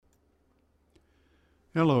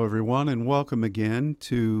Hello, everyone, and welcome again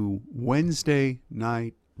to Wednesday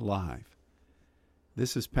Night Live.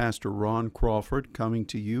 This is Pastor Ron Crawford coming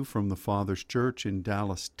to you from the Father's Church in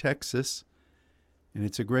Dallas, Texas. And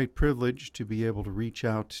it's a great privilege to be able to reach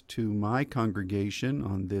out to my congregation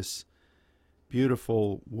on this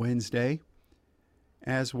beautiful Wednesday,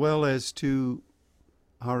 as well as to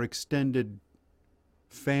our extended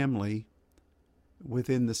family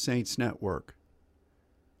within the Saints Network.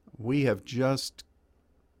 We have just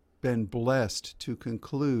been blessed to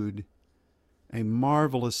conclude a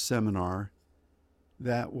marvelous seminar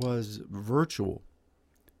that was virtual.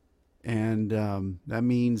 And that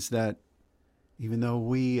means that even though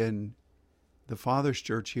we in the Father's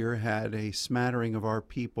Church here had a smattering of our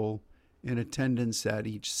people in attendance at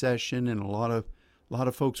each session, and a lot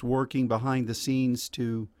of folks working behind the scenes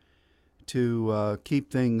to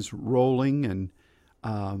keep things rolling, and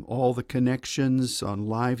all the connections on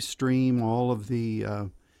live stream, all of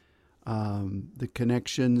the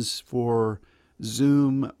connections for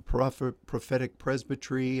Zoom Prophetic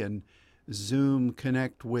Presbytery and Zoom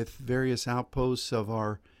Connect with various outposts of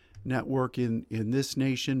our network in this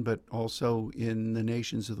nation, but also in the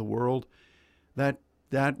nations of the world.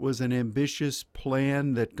 That was an ambitious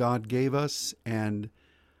plan that God gave us, and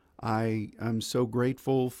I am so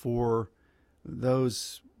grateful for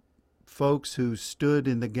those folks who stood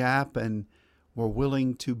in the gap and were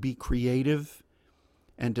willing to be creative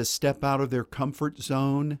and to step out of their comfort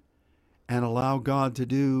zone and allow God to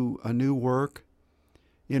do a new work.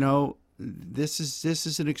 You know, this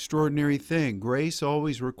is an extraordinary thing. Grace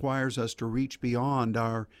always requires us to reach beyond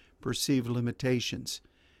our perceived limitations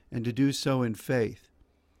and to do so in faith.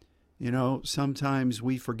 You know, sometimes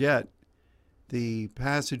we forget the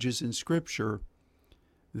passages in Scripture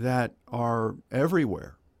that are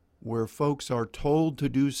everywhere, where folks are told to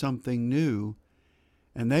do something new,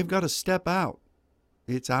 and they've got to step out.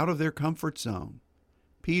 It's out of their comfort zone.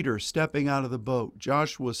 Peter stepping out of the boat,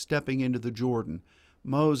 Joshua stepping into the Jordan,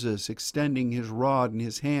 Moses extending his rod in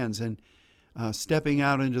his hands and stepping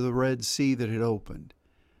out into the Red Sea that had opened.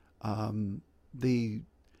 The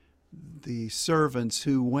servants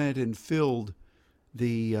who went and filled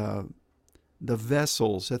the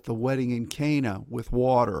vessels at the wedding in Cana with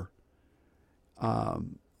water,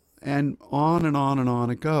 and on and on and on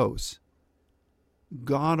it goes.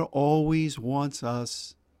 God always wants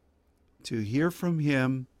us to hear from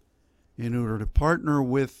Him in order to partner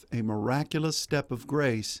with a miraculous step of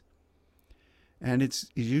grace. And it's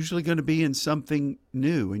usually going to be in something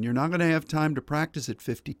new, and you're not going to have time to practice it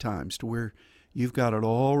 50 times to where you've got it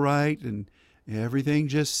all right and everything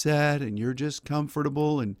just set and you're just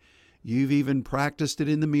comfortable and you've even practiced it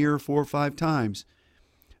in the mirror 4 or 5 times.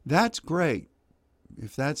 That's great.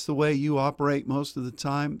 If that's the way you operate most of the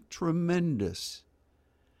time, tremendous.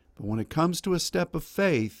 But when it comes to a step of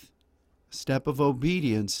faith, a step of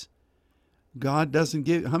obedience, God doesn't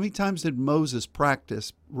give. How many times did Moses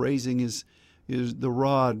practice raising the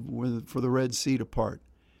rod for the Red Sea to part?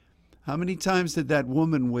 How many times did that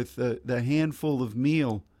woman with the handful of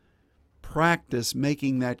meal practice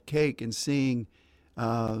making that cake and seeing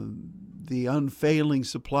the unfailing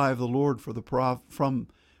supply of the Lord for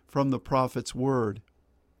from the prophet's word?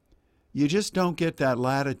 You just don't get that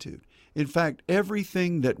latitude. In fact,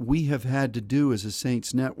 everything that we have had to do as a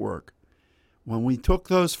Saints Network, when we took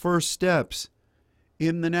those first steps,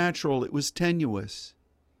 in the natural, it was tenuous.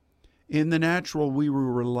 In the natural, we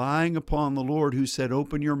were relying upon the Lord who said,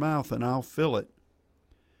 "Open your mouth and I'll fill it."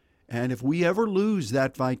 And if we ever lose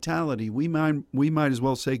that vitality, we might as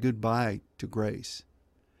well say goodbye to grace.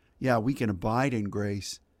 Yeah, we can abide in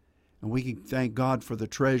grace, and we can thank God for the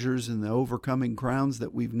treasures and the overcoming crowns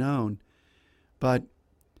that we've known. But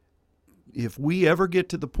if we ever get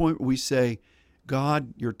to the point where we say,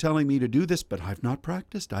 "God, you're telling me to do this, but I've not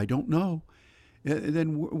practiced, I don't know,"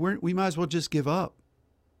 then we might as well just give up.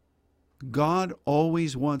 God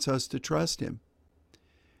always wants us to trust Him.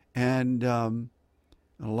 And a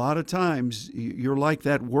lot of times you're like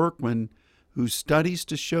that workman who studies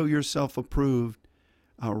to show yourself approved,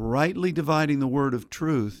 rightly dividing the word of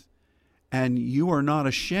truth, and you are not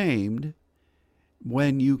ashamed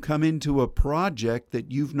when you come into a project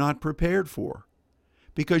that you've not prepared for,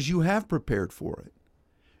 because you have prepared for it.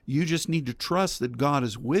 You just need to trust that God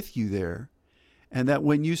is with you there, and that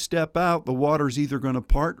when you step out, the water's either going to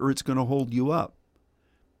part or it's going to hold you up.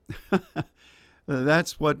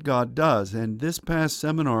 That's what God does. And this past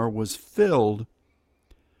seminar was filled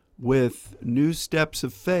with new steps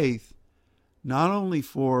of faith, not only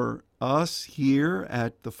for us here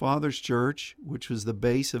at the Father's Church, which was the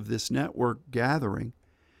base of this network gathering,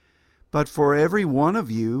 but for every one of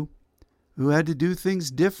you who had to do things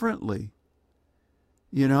differently.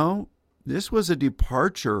 You know, this was a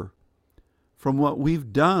departure from what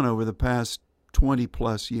we've done over the past 20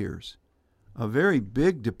 plus years, a very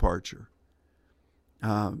big departure.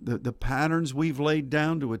 The patterns we've laid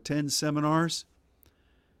down to attend seminars,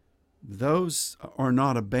 those are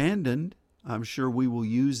not abandoned. I'm sure we will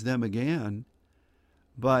use them again.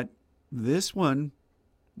 But this one,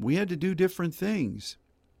 we had to do different things.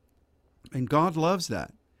 And God loves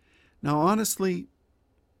that. Now, honestly,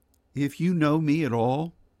 if you know me at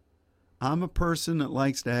all, I'm a person that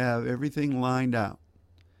likes to have everything lined out.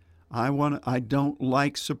 I don't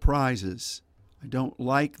like surprises. I don't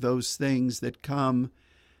like those things that come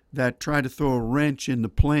that try to throw a wrench in the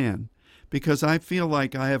plan, because I feel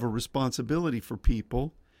like I have a responsibility for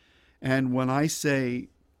people. And when I say,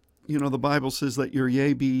 the Bible says, let your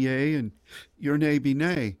yea be yea and your nay be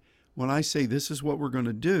nay. When I say this is what we're going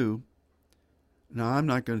to do, now I'm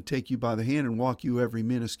not going to take you by the hand and walk you every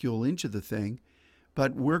minuscule inch of the thing,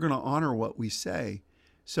 but we're going to honor what we say.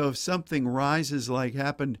 So if something rises like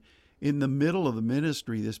happened in the middle of the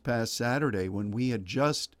ministry this past Saturday, when we had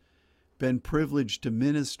just been privileged to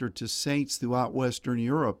minister to saints throughout Western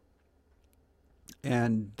Europe,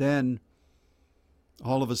 and then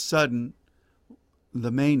all of a sudden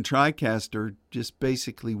the main TriCaster just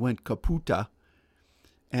basically went kaputa,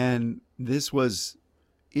 and this was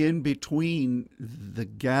in between the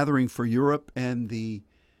gathering for Europe and the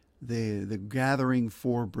gathering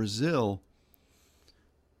for Brazil.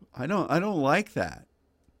 I don't like that.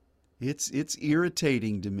 It's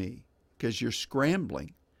irritating to me because you're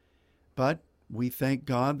scrambling. But we thank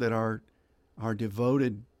God that our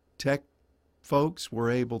devoted tech folks were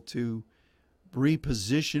able to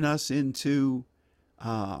reposition us into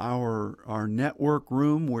our network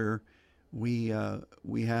room where we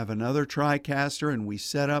have another TriCaster, and we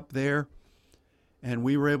set up there, and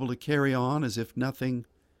we were able to carry on as if nothing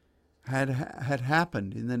had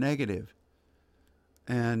happened in the negative.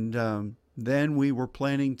 And then we were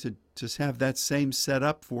planning to just have that same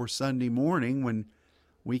setup for Sunday morning when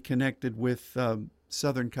we connected with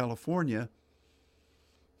Southern California.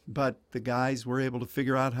 But the guys were able to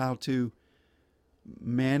figure out how to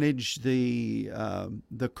manage the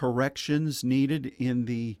corrections needed in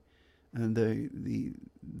the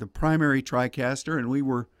primary TriCaster, and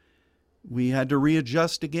we had to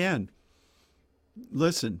readjust again.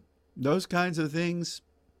 Listen, those kinds of things,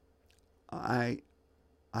 I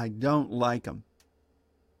don't like them.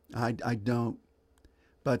 I don't.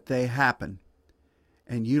 But they happen.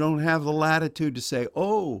 And you don't have the latitude to say,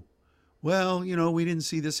 oh, well, we didn't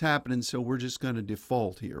see this happening, so we're just going to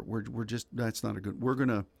default here. We're just, that's not a good, we're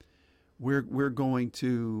going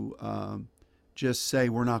to just say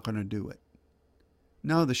we're not going to do it.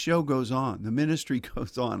 No, the show goes on. The ministry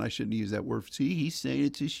goes on. I shouldn't use that word. See, he's saying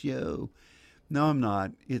it's a show. No, I'm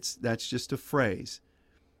not. That's just a phrase.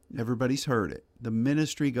 Everybody's heard it. The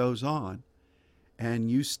ministry goes on,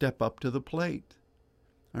 and you step up to the plate.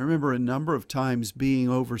 I remember a number of times being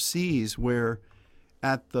overseas where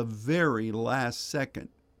at the very last second,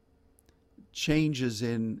 changes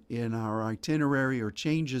in our itinerary or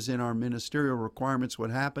changes in our ministerial requirements would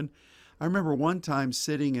happen. I remember one time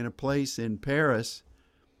sitting in a place in Paris,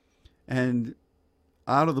 and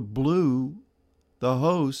out of the blue, the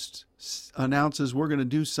host announces we're going to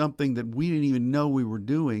do something that we didn't even know we were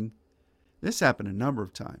doing. This happened a number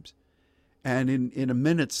of times. And in a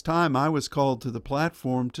minute's time, I was called to the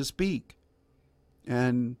platform to speak.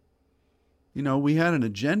 And, we had an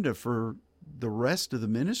agenda for the rest of the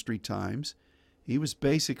ministry times. He was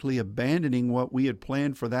basically abandoning what we had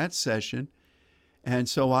planned for that session. And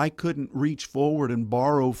so I couldn't reach forward and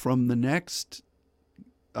borrow from the next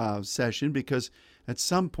session, because at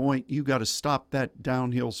some point you got to stop that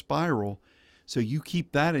downhill spiral. So you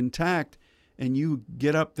keep that intact, and you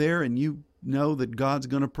get up there and you know that God's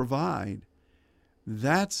going to provide.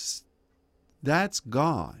 That's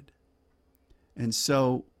God. And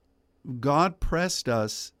so God pressed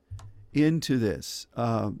us into this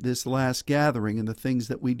last gathering and the things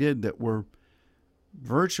that we did that were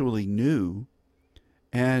virtually new.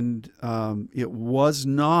 And it was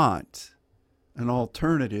not an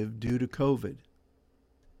alternative due to COVID.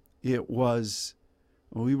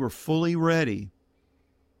 We were fully ready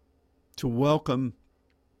to welcome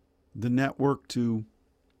the network to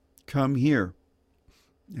come here.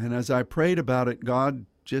 And as I prayed about it, God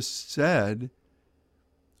just said,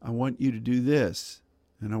 I want you to do this,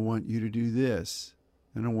 and I want you to do this,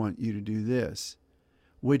 and I want you to do this,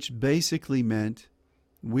 which basically meant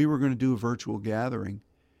we were going to do a virtual gathering,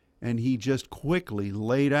 and he just quickly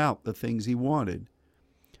laid out the things he wanted.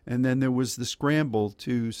 And then there was the scramble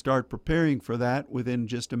to start preparing for that within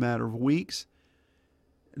just a matter of weeks.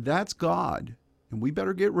 That's God. And we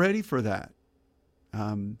better get ready for that.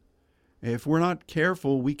 If we're not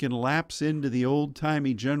careful, we can lapse into the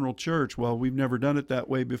old-timey general church. Well, we've never done it that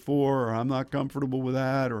way before, or I'm not comfortable with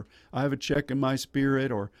that, or I have a check in my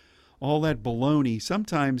spirit, or all that baloney.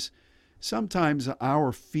 Sometimes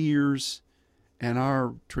our fears and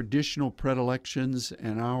our traditional predilections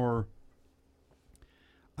and our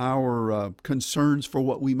concerns for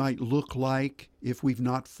what we might look like if we've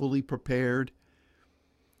not fully prepared,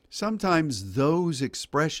 sometimes those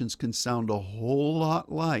expressions can sound a whole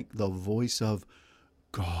lot like the voice of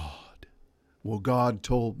God. Well, God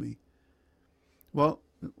told me. Well,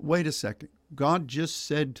 wait a second. God just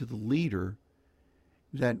said to the leader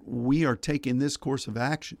that we are taking this course of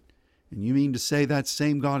action. And you mean to say that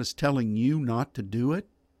same God is telling you not to do it?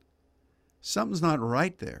 Something's not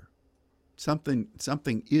right there. Something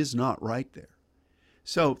is not right there.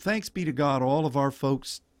 So thanks be to God, all of our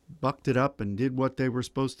folks bucked it up and did what they were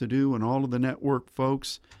supposed to do, and all of the network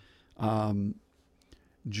folks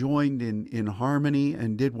joined in harmony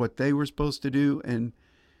and did what they were supposed to do. And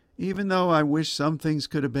even though I wish some things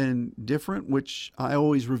could have been different, which I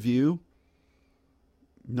always review,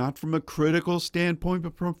 not from a critical standpoint,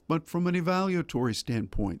 but from an evaluatory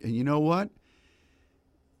standpoint. And you know what?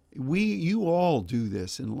 You all do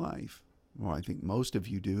this in life. Well, I think most of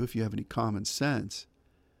you do if you have any common sense.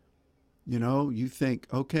 You know, you think,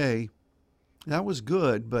 okay, that was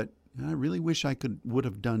good, but I really wish I would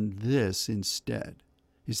have done this instead.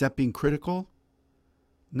 Is that being critical?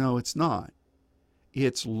 No, it's not.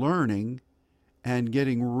 It's learning and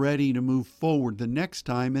getting ready to move forward the next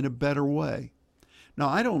time in a better way. Now,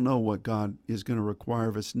 I don't know what God is going to require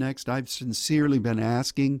of us next. I've sincerely been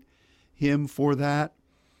asking Him for that.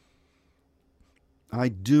 I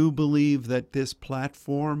do believe that this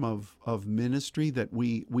platform of ministry that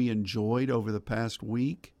we enjoyed over the past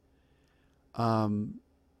week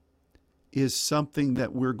is something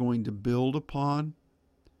that we're going to build upon.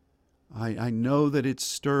 I know that it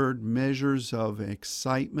stirred measures of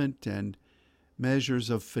excitement and measures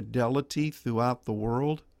of fidelity throughout the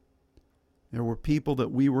world. There were people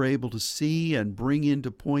that we were able to see and bring into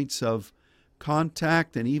points of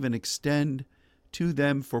contact and even extend to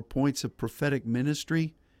them for points of prophetic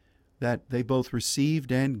ministry that they both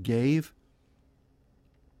received and gave.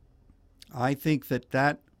 I think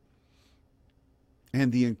that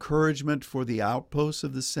and the encouragement for the outposts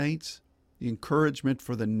of the saints, the encouragement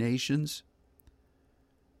for the nations,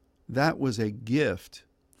 that was a gift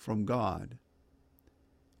from God.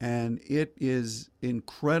 And it is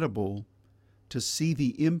incredible to see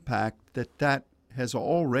the impact that has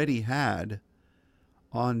already had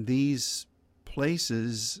on these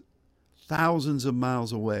places thousands of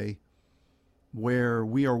miles away where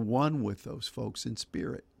we are one with those folks in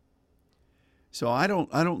spirit. So I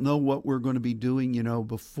don't know what we're going to be doing. You know,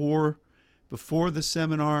 before the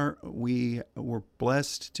seminar, we were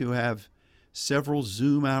blessed to have several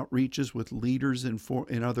Zoom outreaches with leaders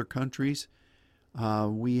in other countries.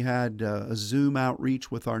 We had a Zoom outreach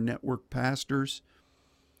with our network pastors.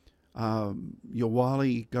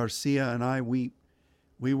 Yawali Garcia and I, we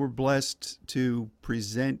were blessed to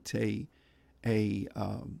present a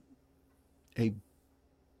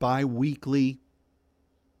bi-weekly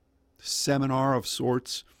seminar of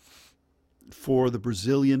sorts for the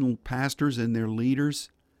Brazilian pastors and their leaders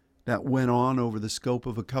that went on over the scope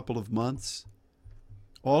of a couple of months.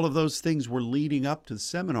 All of those things were leading up to the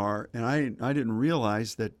seminar, and I didn't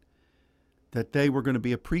realize that they were going to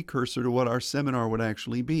be a precursor to what our seminar would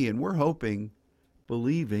actually be. And we're hoping,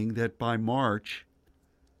 believing that by March,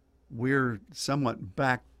 we're somewhat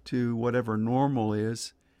back to whatever normal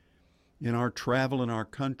is in our travel in our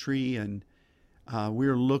country. And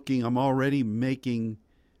I'm already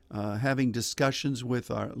having discussions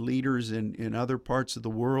with our leaders in other parts of the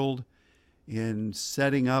world in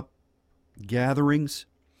setting up gatherings.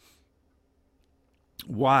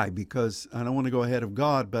 Why? Because I don't want to go ahead of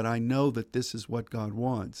God, but I know that this is what God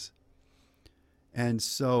wants. And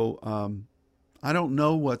so I don't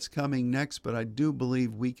know what's coming next, but I do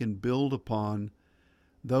believe we can build upon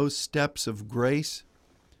those steps of grace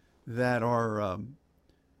that are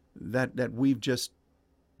that we've just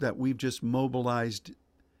mobilized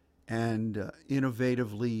and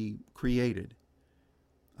innovatively created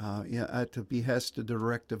at the behest and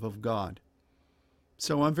directive of God.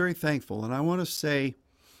 So I'm very thankful, and I want to say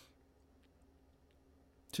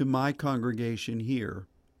to my congregation here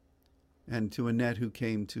and to Annette who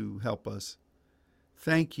came to help us,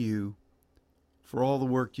 thank you for all the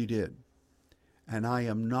work you did. And I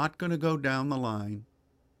am not going to go down the line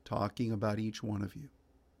talking about each one of you.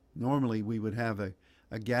 Normally we would have a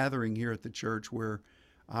gathering here at the church where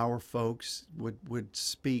our folks would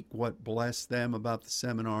speak what blessed them about the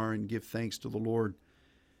seminar and give thanks to the Lord.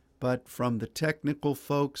 But from the technical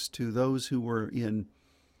folks to those who were in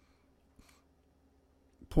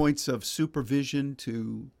points of supervision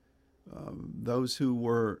to those who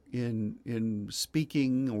were in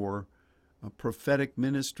speaking or prophetic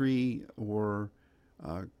ministry or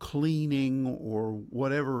cleaning or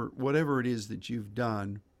whatever it is that you've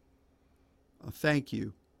done, thank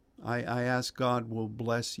you. I ask God will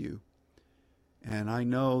bless you. And I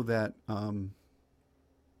know that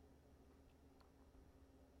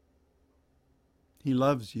He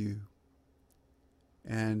loves you,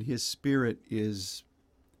 and His Spirit is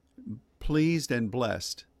pleased and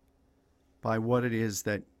blessed by what it is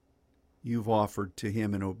that you've offered to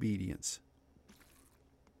Him in obedience.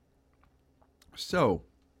 So,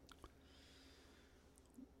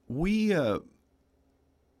 we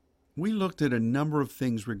looked at a number of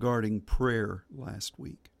things regarding prayer last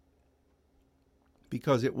week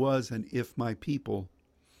because it was an If My People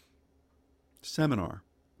seminar.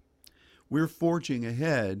 We're forging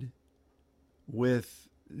ahead with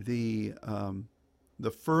the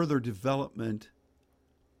further development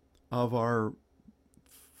of our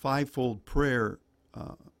fivefold prayer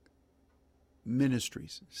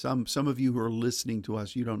ministries. Some of you who are listening to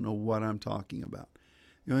us, you don't know what I'm talking about.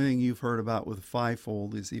 The only thing you've heard about with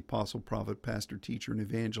fivefold is the apostle, prophet, pastor, teacher, and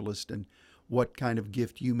evangelist, and what kind of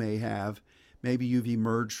gift you may have. Maybe you've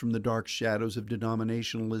emerged from the dark shadows of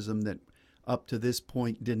denominationalism that up to this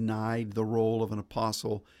point denied the role of an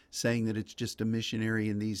apostle, saying that it's just a missionary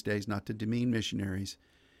in these days, not to demean missionaries.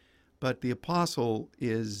 But the apostle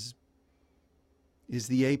is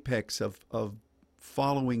the apex of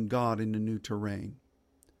following God into new terrain,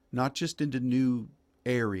 not just into new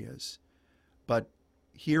areas, but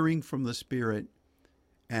hearing from the Spirit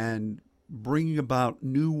and bringing about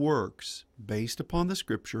new works based upon the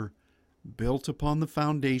Scripture, built upon the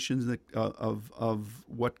foundations of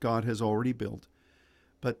what God has already built.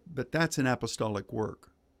 But that's an apostolic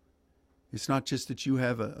work. It's not just that you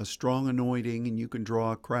have a strong anointing and you can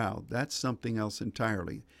draw a crowd. That's something else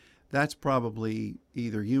entirely. That's probably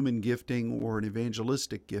either human gifting or an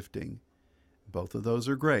evangelistic gifting. Both of those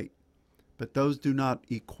are great, but those do not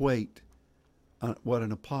equate what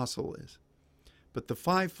an apostle is. But the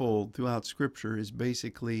fivefold throughout Scripture is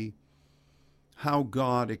basically how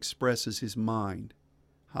God expresses His mind,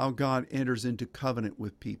 how God enters into covenant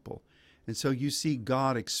with people. And so you see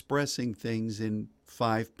God expressing things in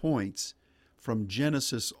 5 points from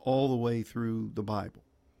Genesis all the way through the Bible.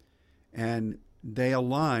 And they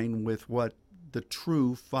align with what the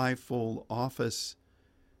true fivefold office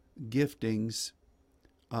giftings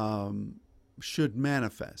should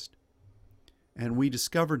manifest. And we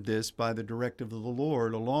discovered this by the directive of the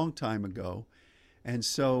Lord a long time ago. And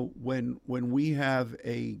so when we have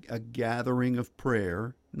a gathering of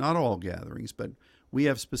prayer, not all gatherings, but we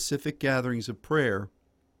have specific gatherings of prayer,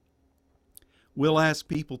 we'll ask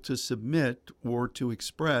people to submit or to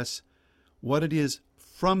express what it is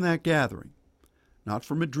from that gathering. Not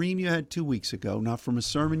from a dream you had 2 weeks ago, not from a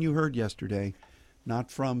sermon you heard yesterday,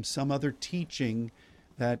 not from some other teaching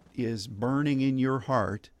that is burning in your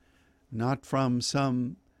heart, not from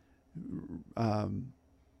some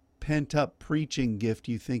pent-up preaching gift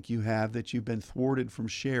you think you have that you've been thwarted from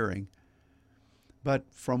sharing, but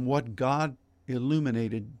from what God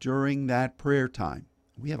illuminated during that prayer time.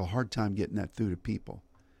 We have a hard time getting that through to people.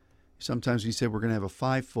 Sometimes we say we're going to have a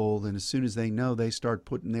fivefold, and as soon as they know, they start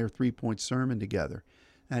putting their 3-point sermon together.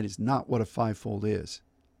 That is not what a fivefold is.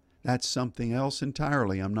 That's something else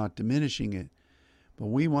entirely. I'm not diminishing it. But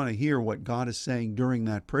we want to hear what God is saying during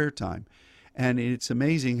that prayer time. And it's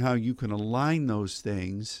amazing how you can align those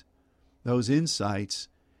things, those insights,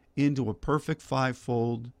 into a perfect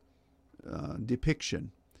fivefold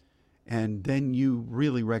depiction. And then you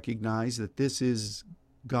really recognize that this is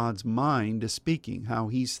God's mind speaking, how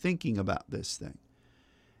He's thinking about this thing.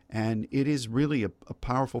 And it is really a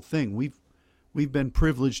powerful thing. We've been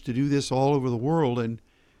privileged to do this all over the world, and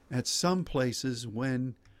at some places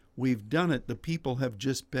when we've done it, the people have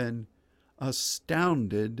just been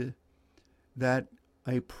astounded that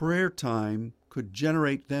a prayer time could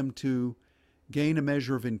generate them to gain a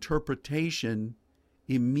measure of interpretation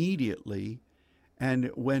immediately,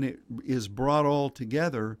 and when it is brought all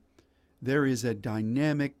together, there is a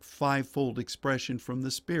dynamic fivefold expression from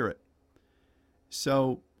the Spirit.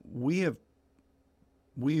 So we've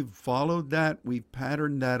followed that, we've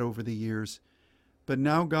patterned that over the years, but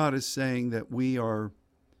now God is saying that we are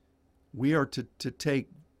to take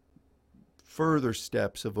further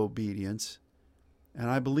steps of obedience, and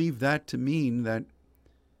I believe that to mean that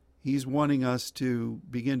He's wanting us to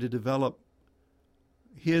begin to develop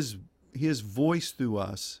his voice through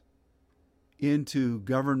us into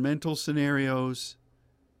governmental scenarios,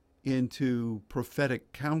 into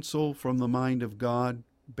prophetic counsel from the mind of God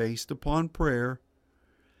based upon prayer,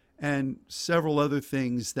 and several other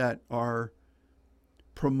things that are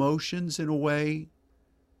promotions in a way,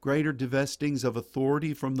 greater divestings of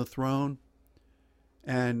authority from the throne.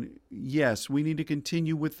 And yes, we need to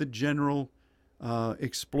continue with the general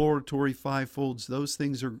exploratory fivefolds. Those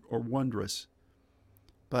things are wondrous.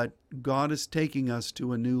 But God is taking us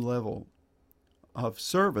to a new level of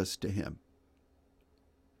service to Him.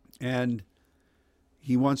 And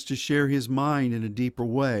He wants to share His mind in a deeper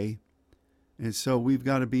way. And so we've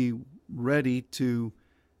got to be ready to,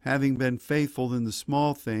 having been faithful in the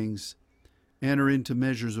small things, enter into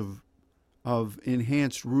measures of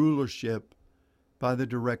enhanced rulership by the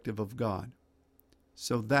directive of God.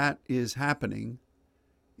 So that is happening.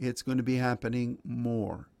 It's going to be happening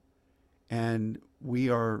more. And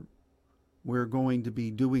we're going to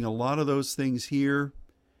be doing a lot of those things here.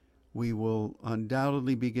 We will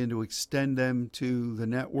undoubtedly begin to extend them to the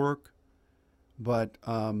network. But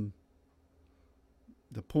the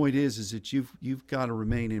point is that you've got to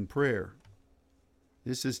remain in prayer.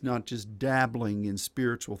 This is not just dabbling in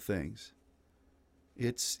spiritual things.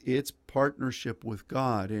 It's partnership with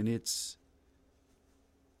God, and it's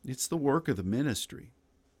the work of the ministry.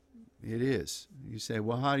 It is. You say,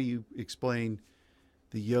 well, how do you explain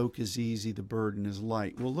the yoke is easy, the burden is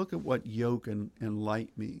light? Well, look at what yoke and light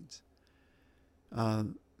means.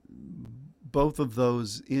 Both of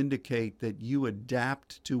those indicate that you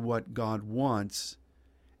adapt to what God wants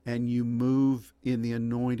and you move in the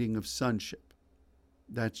anointing of sonship.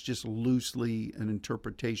 That's just loosely an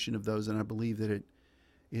interpretation of those, and I believe that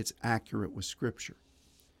it's accurate with Scripture.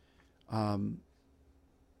 And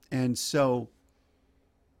so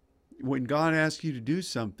when God asks you to do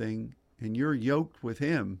something and you're yoked with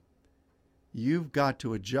Him, you've got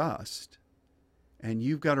to adjust. And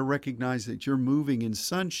you've got to recognize that you're moving in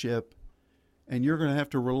sonship, and you're going to have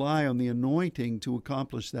to rely on the anointing to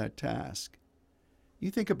accomplish that task.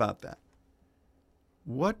 You think about that.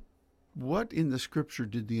 What in the Scripture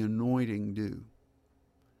did the anointing do?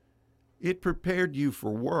 It prepared you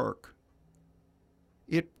for work.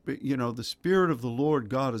 The Spirit of the Lord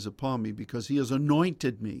God is upon me because He has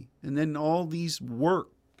anointed me. And then all these work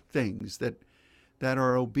things that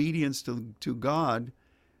are obedience to God.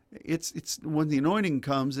 It's when the anointing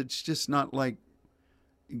comes, it's just not like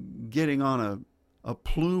getting on a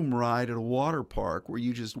plume ride at a water park where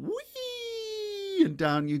you just whee and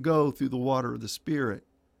down you go through the water of the Spirit.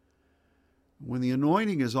 When the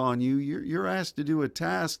anointing is on you, you're asked to do a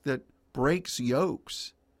task that breaks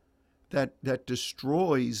yokes, that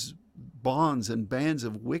destroys bonds and bands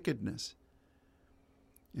of wickedness.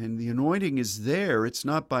 And the anointing is there. It's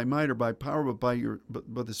not by might or by power,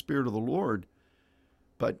 but by the Spirit of the Lord.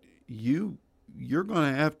 But you're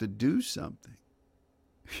going to have to do something.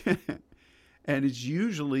 And it's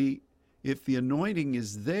usually, if the anointing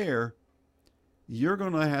is there, you're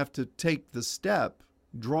going to have to take the step.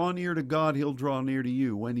 Draw near to God, He'll draw near to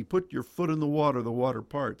you. When you put your foot in the water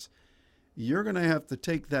parts. You're going to have to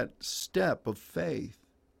take that step of faith.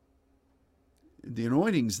 The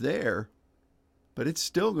anointing's there, but it's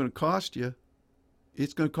still going to cost you.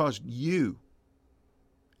 It's going to cost you.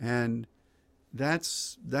 And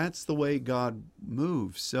that's the way God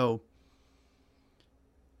moves. So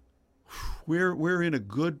we're in a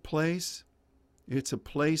good place. It's a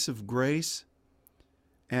place of grace.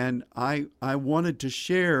 And I wanted to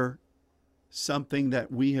share something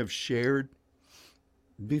that we have shared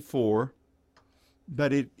before,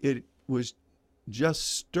 but it was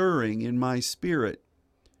just stirring in my spirit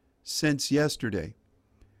since yesterday.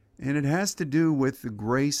 And it has to do with the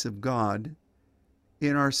grace of God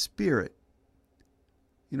in our spirit.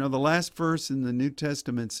 You know, the last verse in the New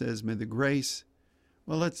Testament says, may the grace,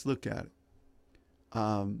 well, let's look at it.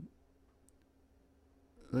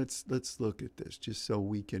 Let's look at this just so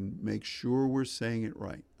we can make sure we're saying it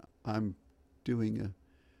right. I'm doing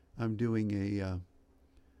a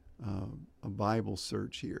Bible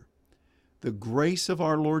search here. The grace of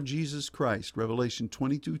our Lord Jesus Christ, Revelation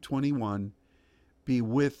 22:21, be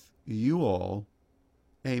with you all,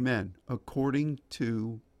 amen, according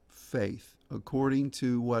to faith, according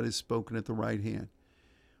to what is spoken at the right hand.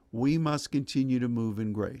 We must continue to move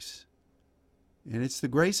in grace. And it's the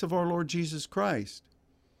grace of our Lord Jesus Christ.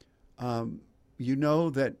 You know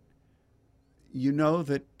that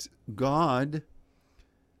God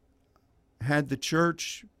had the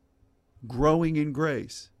church growing in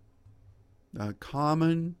grace. A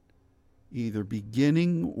common either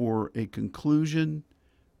beginning or a conclusion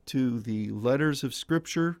to the letters of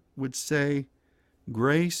Scripture would say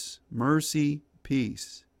Grace, mercy,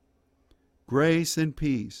 peace. Grace and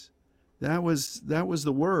peace. That was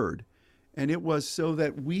the word. And it was so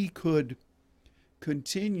that we could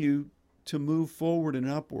continue to move forward and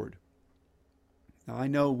upward. Now, I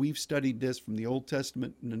know we've studied this from the Old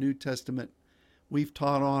Testament and the New Testament. We've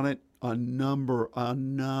taught on it a number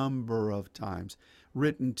of times,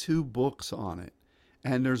 written 2 books on it,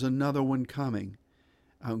 and there's another one coming.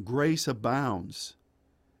 Grace abounds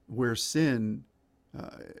where sin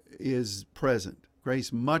is present.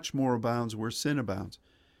 Grace much more abounds where sin abounds.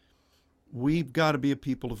 We've got to be a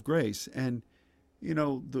people of grace. And, you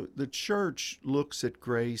know, the church looks at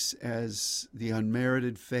grace as the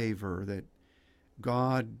unmerited favor that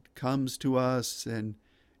God comes to us and,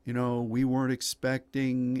 you know, we weren't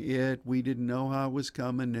expecting it. We didn't know how it was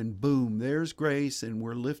coming. And boom, there's grace and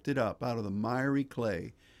we're lifted up out of the miry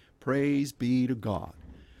clay. Praise be to God.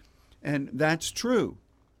 And that's true.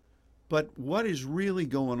 But what is really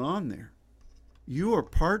going on there? You are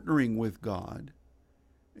partnering with God.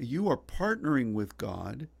 You are partnering with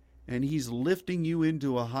God, and He's lifting you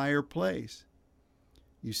into a higher place.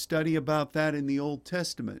 You study about that in the Old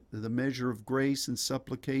Testament, the measure of grace and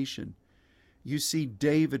supplication. You see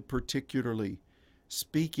David particularly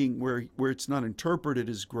speaking where it's not interpreted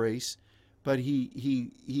as grace, but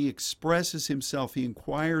he expresses himself. He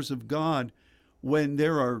inquires of God when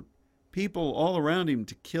there are people all around him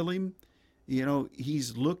to kill him. You know,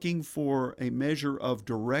 he's looking for a measure of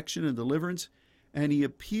direction and deliverance, and he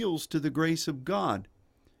appeals to the grace of God.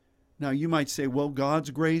 Now, you might say, well, God's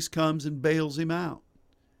grace comes and bails him out.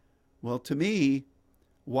 Well, to me,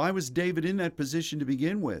 why was David in that position to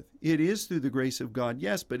begin with? It is through the grace of God,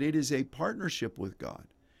 yes, but it is a partnership with God.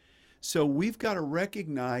 So we've got to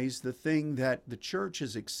recognize the thing that the church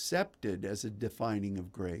has accepted as a defining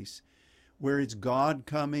of grace, where it's God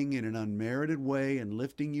coming in an unmerited way and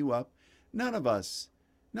lifting you up. None of us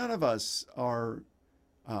are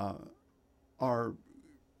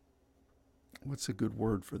what's a good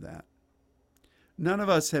word for that? None of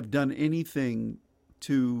us have done anything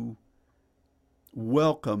to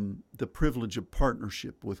welcome the privilege of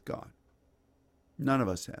partnership with God. None of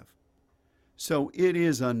us have. So it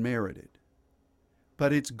is unmerited,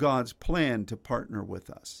 but it's God's plan to partner with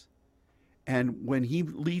us. And when He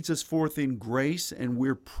leads us forth in grace and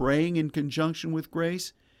we're praying in conjunction with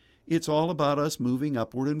grace, it's all about us moving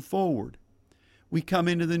upward and forward. We come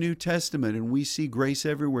into the New Testament and we see grace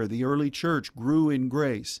everywhere. The early church grew in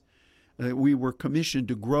grace. We were commissioned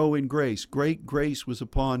to grow in grace. Great grace was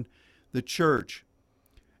upon the church.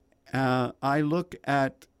 I look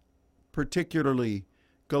at particularly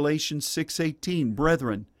Galatians 6:18,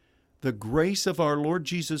 brethren, the grace of our Lord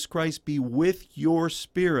Jesus Christ be with your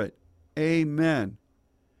spirit. Amen.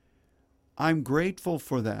 I'm grateful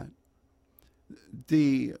for that.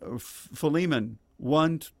 The Philemon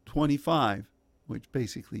 1:25, which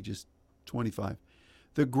basically just 25.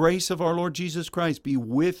 The grace of our Lord Jesus Christ be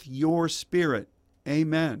with your spirit.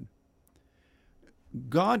 Amen.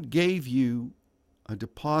 God gave you a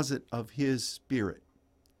deposit of His Spirit.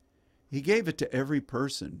 He gave it to every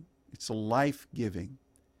person. It's a life-giving.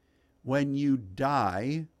 When you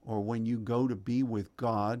die, or when you go to be with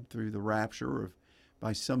God through the rapture, or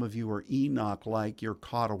by some of you are Enoch-like, you're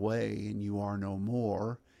caught away and you are no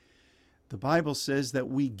more, the Bible says that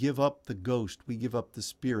we give up the ghost, we give up the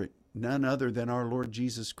spirit, none other than our Lord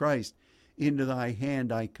Jesus Christ. Into thy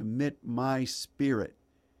hand I commit my spirit.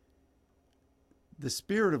 The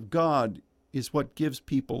Spirit of God is what gives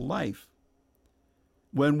people life.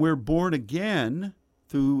 When we're born again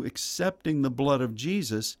through accepting the blood of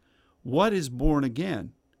Jesus, what is born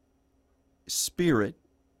again? Spirit.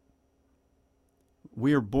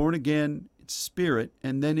 We are born again in spirit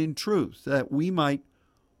and then in truth, that we might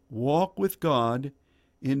walk with God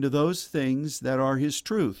into those things that are His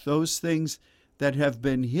truth, those things that have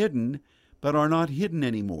been hidden but are not hidden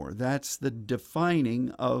anymore. That's the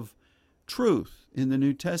defining of truth in the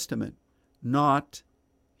New Testament, not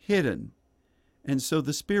hidden. And so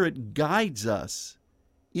the Spirit guides us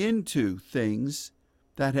into things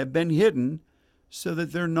that have been hidden so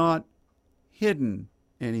that they're not hidden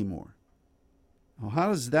anymore. Now,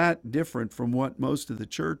 how is that different from what most of the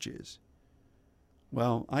church is?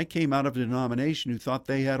 Well, I came out of a denomination who thought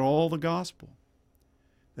they had all the gospel,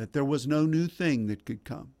 that there was no new thing that could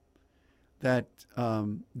come, that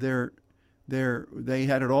they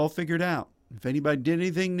had it all figured out. If anybody did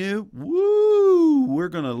anything new, woo, we're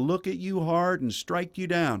going to look at you hard and strike you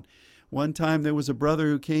down. One time there was a brother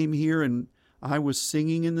who came here and I was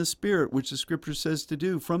singing in the Spirit, which the Scripture says to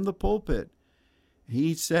do, from the pulpit.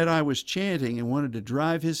 He said I was chanting and wanted to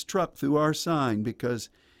drive his truck through our sign because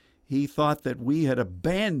he thought that we had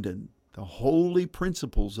abandoned the holy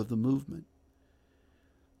principles of the movement.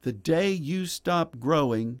 The day you stop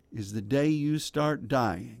growing is the day you start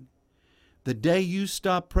dying. The day you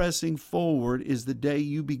stop pressing forward is the day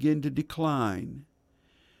you begin to decline.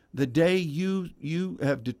 The day you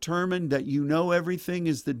have determined that you know everything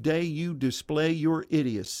is the day you display your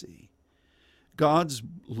idiocy. God's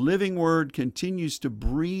living word continues to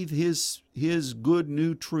breathe his good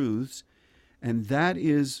new truths, and that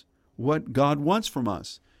is what God wants from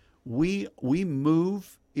us. We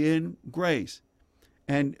move in grace.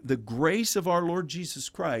 And the grace of our Lord Jesus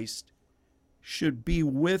Christ should be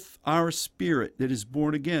with our spirit that is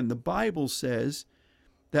born again. The Bible says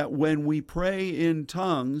that when we pray in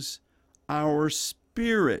tongues, our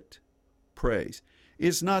spirit prays.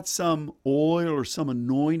 It's not some oil or some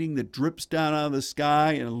anointing that drips down out of the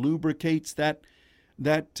sky and lubricates that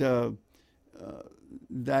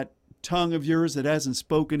tongue of yours that hasn't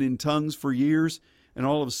spoken in tongues for years, and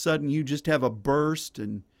all of a sudden you just have a burst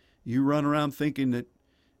and you run around thinking that,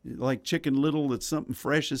 like Chicken Little, that something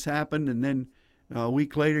fresh has happened, and then a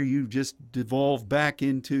week later you just devolve back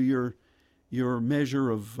into your measure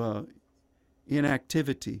of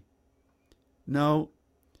inactivity. No,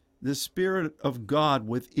 the Spirit of God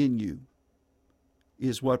within you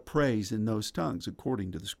is what prays in those tongues,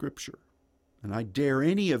 according to the Scripture. And I dare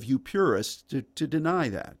any of you purists to deny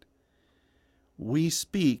that. We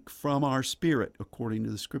speak from our spirit, according to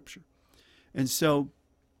the Scripture. And so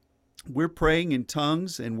we're praying in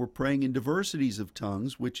tongues, and we're praying in diversities of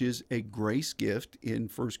tongues, which is a grace gift in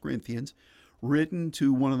 1 Corinthians, written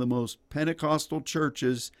to one of the most Pentecostal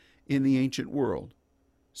churches in the ancient world.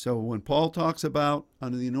 So when Paul talks about,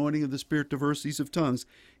 under the anointing of the Spirit, diversities of tongues,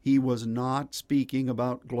 he was not speaking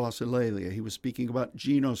about glossolalia. He was speaking about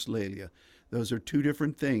genoslalia. Those are two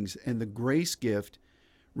different things. And the grace gift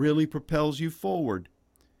really propels you forward.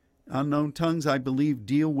 Unknown tongues, I believe,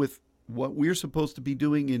 deal with what we're supposed to be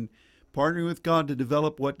doing in partnering with God to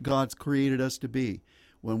develop what God's created us to be.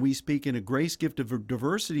 When we speak in a grace gift of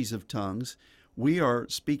diversities of tongues, we are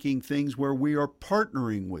speaking things where we are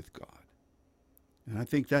partnering with God. And I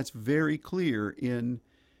think that's very clear in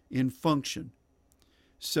function.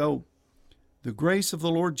 So the grace of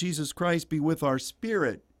the Lord Jesus Christ be with our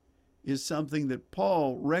spirit is something that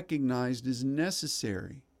Paul recognized as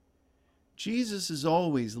necessary. Jesus is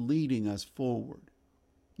always leading us forward.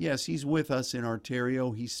 Yes, he's with us in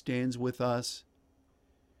Arterio. He stands with us.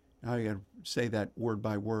 Now I got to say that word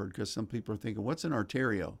by word, because some people are thinking, what's an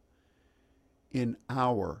Arterio? In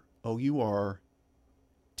our, O-U-R,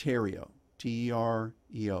 Tereo,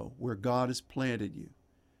 T-E-R-E-O, where God has planted you.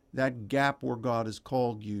 That gap where God has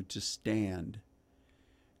called you to stand.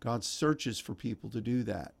 God searches for people to do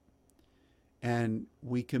that. And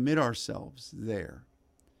we commit ourselves there.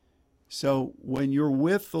 So when you're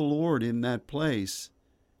with the Lord in that place,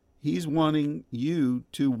 he's wanting you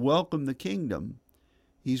to welcome the kingdom.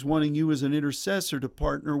 He's wanting you as an intercessor to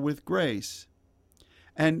partner with grace.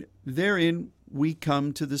 And therein we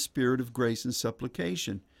come to the spirit of grace and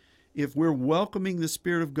supplication. If we're welcoming the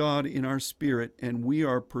Spirit of God in our spirit and we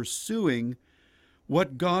are pursuing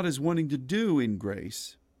what God is wanting to do in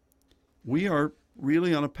grace, we are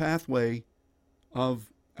really on a pathway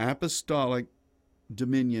of apostolic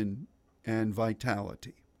dominion and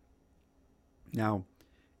vitality. Now,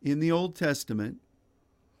 in the Old Testament,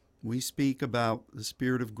 we speak about the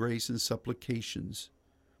spirit of grace and supplications.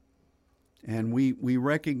 And we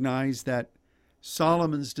recognize that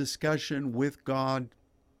Solomon's discussion with God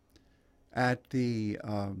at the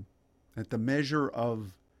measure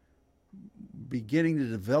of beginning to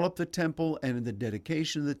develop the temple and in the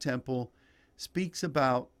dedication of the temple speaks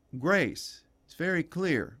about grace. It's very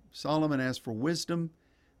clear. Solomon asked for wisdom,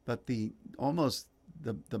 but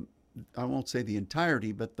I won't say the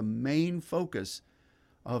entirety, but the main focus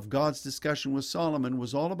of God's discussion with Solomon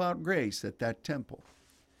was all about grace at that temple.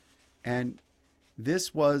 And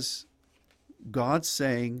this was God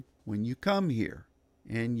saying, when you come here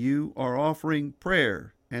and you are offering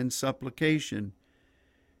prayer and supplication,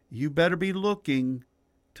 you better be looking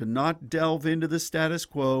to not delve into the status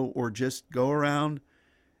quo or just go around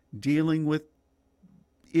dealing with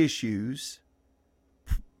issues,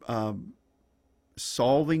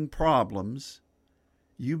 solving problems.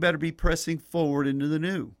 You better be pressing forward into the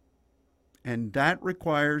new. And that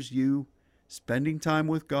requires you spending time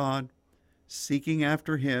with God, seeking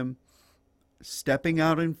after Him, stepping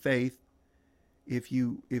out in faith. If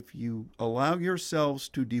you allow yourselves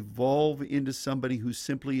to devolve into somebody who's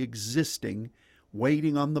simply existing,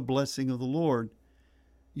 waiting on the blessing of the Lord,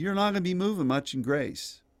 you're not going to be moving much in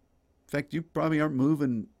grace. In fact, you probably aren't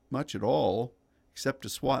moving much at all, except to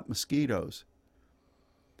swat mosquitoes.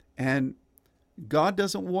 And God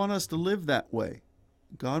doesn't want us to live that way.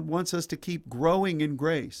 God wants us to keep growing in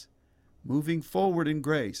grace, moving forward in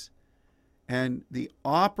grace. And the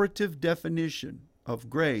operative definition of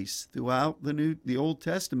grace throughout the Old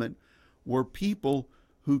Testament were people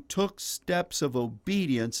who took steps of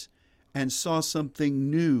obedience and saw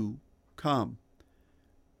something new come.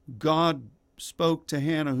 God spoke to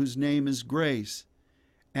Hannah, whose name is Grace,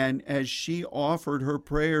 and as she offered her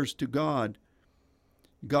prayers to God,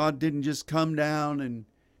 God didn't just come down and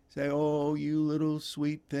say, "Oh, you little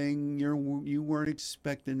sweet thing, you weren't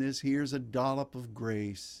expecting this. Here's a dollop of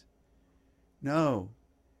grace." No,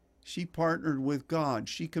 she partnered with God.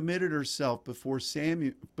 She committed herself before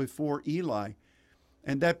Eli,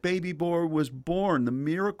 and that baby boy was born, the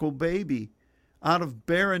miracle baby. Out of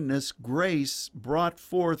barrenness, grace brought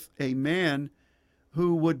forth a man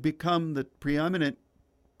who would become the preeminent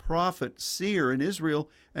prophet, seer in Israel,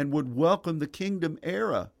 and would welcome the kingdom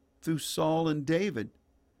era through Saul and David.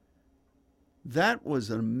 That was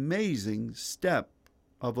an amazing step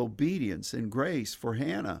of obedience and grace for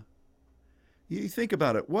Hannah. You think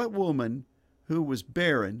about it. What woman who was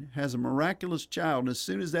barren has a miraculous child, and as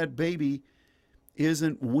soon as that baby is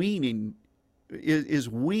weaned,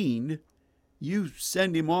 you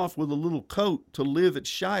send him off with a little coat to live at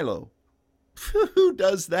Shiloh? Who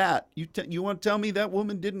does that? You want to tell me that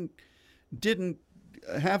woman didn't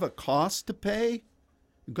have a cost to pay?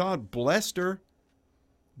 God blessed her,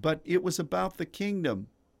 but it was about the kingdom.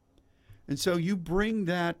 And so you bring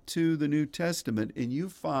that to the New Testament and you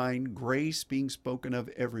find grace being spoken of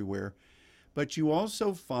everywhere, but you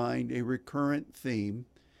also find a recurrent theme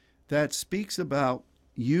that speaks about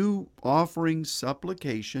you offering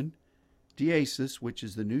supplication, diesis, which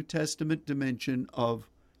is the New Testament dimension of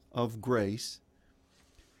grace,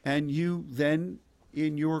 and you then,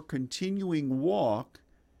 in your continuing walk,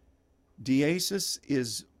 diesis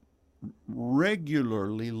is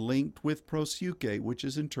regularly linked with prosuke, which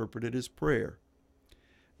is interpreted as prayer.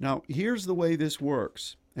 Now, here's the way this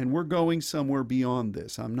works, and we're going somewhere beyond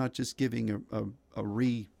this. I'm not just giving a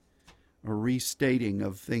restating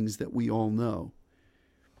of things that we all know.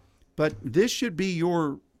 But this should be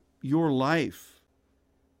your life.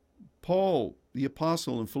 Paul, the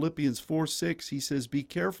apostle, in Philippians 4:6, he says, "Be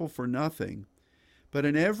careful for nothing, but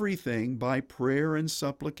in everything by prayer and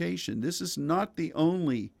supplication." This is not the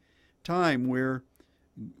only time where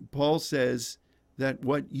Paul says that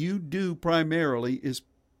what you do primarily is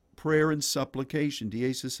prayer and supplication,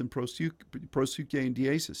 diesis and prosuke and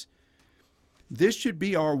diesis. This should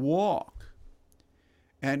be our walk.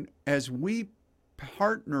 And as we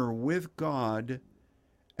partner with God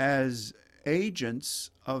as agents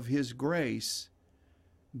of His grace,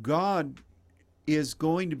 God is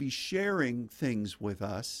going to be sharing things with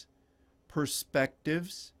us,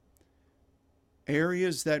 perspectives,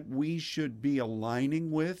 areas that we should be aligning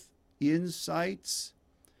with, insights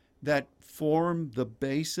that form the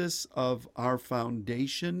basis of our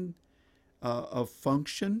foundation of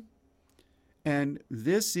function. And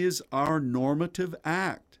this is our normative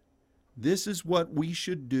act. This is what we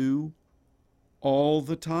should do all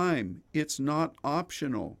the time. It's not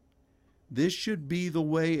optional. This should be the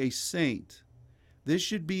way a saint, this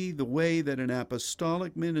should be the way that an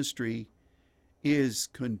apostolic ministry is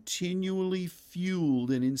continually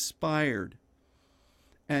fueled and inspired.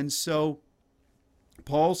 And so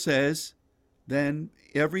Paul says, then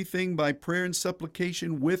everything by prayer and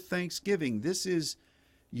supplication with thanksgiving. This is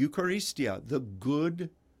Eucharistia, the good,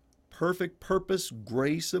 perfect purpose,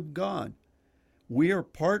 grace of God. We are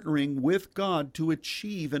partnering with God to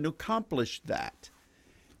achieve and accomplish that.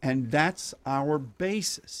 And that's our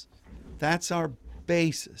basis. That's our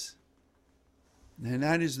basis. And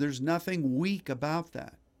that is, there's nothing weak about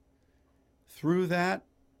that. Through that,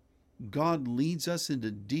 God leads us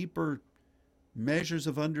into deeper measures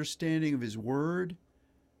of understanding of His Word.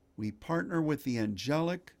 We partner with the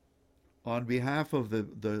angelic on behalf of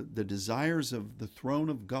the desires of the throne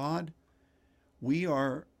of God. We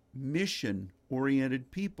are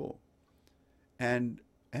mission-oriented people. And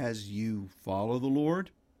as you follow the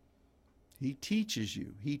Lord, He teaches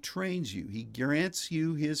you, He trains you, He grants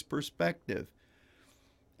you His perspective.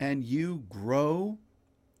 And you grow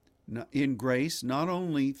in grace not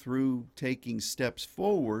only through taking steps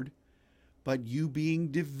forward, but you being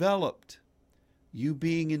developed, you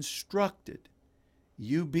being instructed,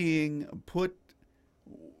 you being put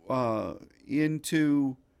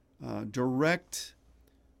into direct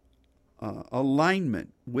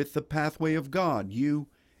alignment with the pathway of God. You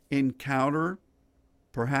encounter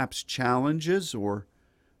perhaps challenges or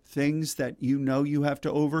things that you know you have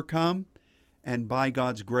to overcome, and by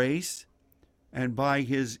God's grace and by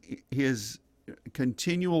His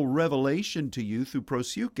continual revelation to you through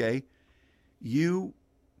prosuke, you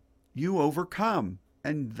overcome.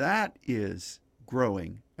 And that is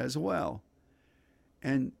growing as well.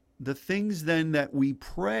 And the things then that we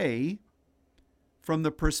pray from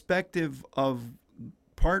the perspective of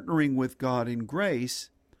partnering with God in grace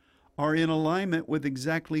are in alignment with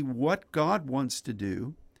exactly what God wants to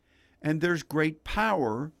do. And there's great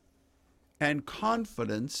power and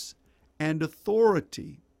confidence and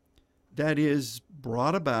authority that is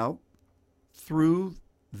brought about through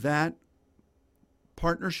that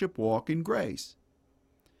partnership walk in grace.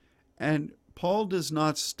 And Paul does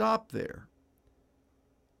not stop there.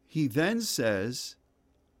 He then says,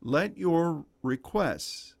 let your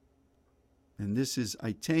requests, and this is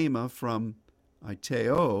aitema from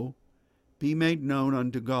aiteo, be made known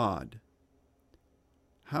unto God.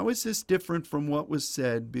 How is this different from what was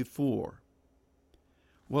said before?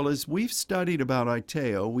 Well, as we've studied about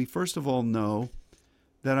aiteo, we first of all know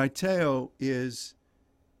that aiteo is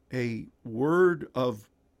a word of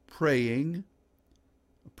praying,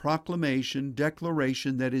 a proclamation,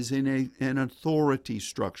 declaration that is in an authority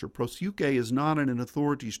structure. Prosuke is not in an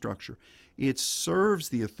authority structure. It serves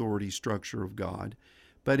the authority structure of God,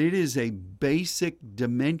 but it is a basic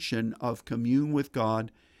dimension of commune with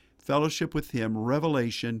God, fellowship with Him,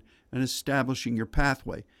 revelation, and establishing your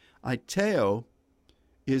pathway. Aiteo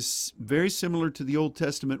is very similar to the Old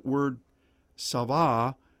Testament word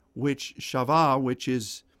shavah, which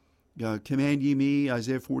is command ye me,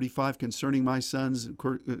 Isaiah 45, concerning my sons,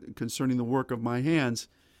 concerning the work of my hands.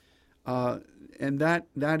 And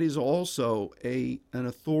that is also an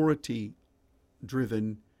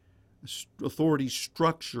authority-driven, authority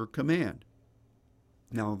structure command.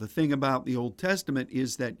 Now, the thing about the Old Testament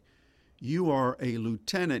is that you are a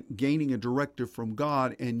lieutenant gaining a directive from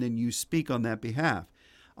God, and then you speak on that behalf.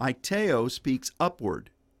 Aiteo speaks upward.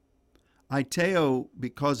 Aiteo,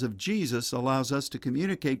 because of Jesus, allows us to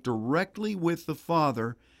communicate directly with the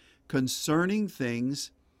Father concerning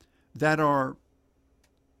things that are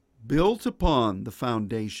built upon the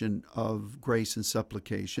foundation of grace and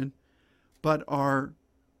supplication, but are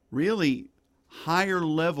really higher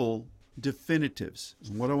level definitives.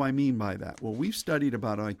 And what do I mean by that? Well, we've studied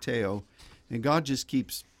about aiteo, and God just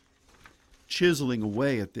keeps chiseling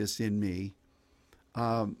away at this in me.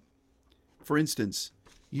 For instance,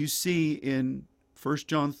 you see in 1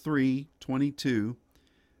 John 3:22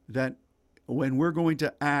 that when we're going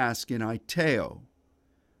to ask in aiteo,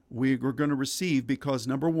 we're going to receive because,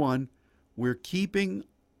 number one, we're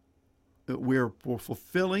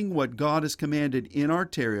fulfilling what God has commanded in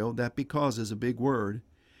arterio. That because is a big word.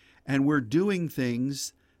 And we're doing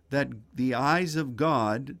things that the eyes of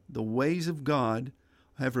God, the ways of God,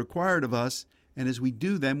 have required of us. And as we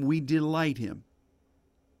do them, we delight Him.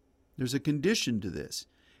 There's a condition to this.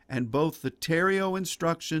 And both the tereo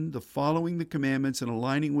instruction, the following the commandments and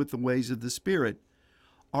aligning with the ways of the Spirit,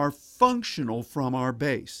 are functional from our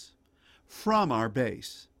base. From our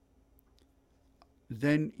base.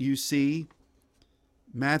 Then you see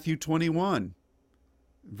Matthew 21,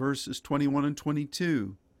 verses 21 and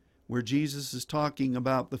 22, where Jesus is talking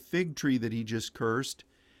about the fig tree that He just cursed,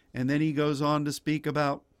 and then He goes on to speak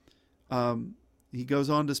about the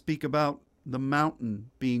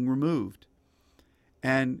mountain being removed.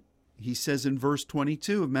 And He says in verse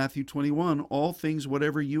 22 of Matthew 21, all things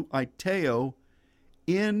whatever you aiteo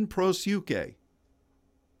in prosuke,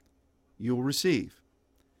 you'll receive.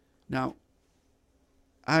 Now,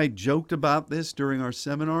 I joked about this during our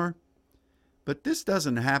seminar, but this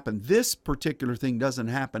doesn't happen. This particular thing doesn't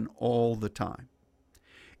happen all the time.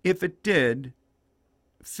 If it did,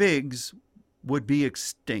 figs would be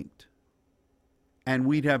extinct, and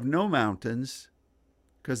we'd have no mountains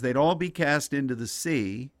because they'd all be cast into the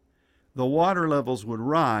sea. The water levels would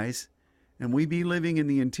rise, and we'd be living in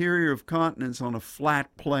the interior of continents on a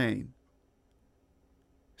flat plain.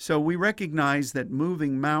 So we recognize that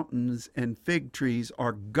moving mountains and fig trees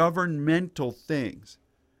are governmental things.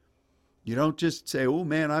 You don't just say, oh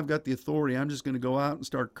man, I've got the authority, I'm just going to go out and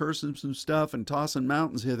start cursing some stuff and tossing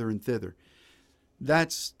mountains hither and thither.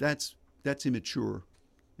 That's immature,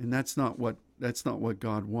 and that's not what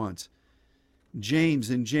God wants. James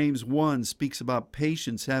in James 1 speaks about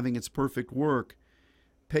patience having its perfect work.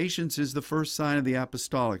 Patience is the first sign of the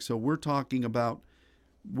apostolic. So we're talking about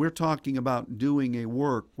doing a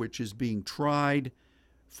work which is being tried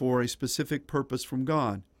for a specific purpose from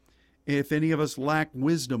God. If any of us lack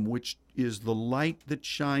wisdom, which is the light that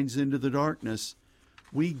shines into the darkness,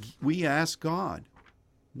 we ask God.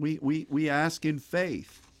 We ask in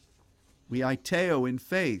faith. We aiteo in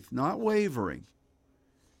faith, not wavering.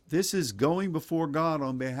 This is going before God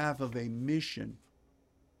on behalf of a mission.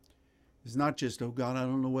 It's not just, oh God, I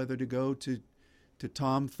don't know whether to go to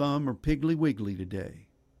Tom Thumb or Piggly Wiggly today.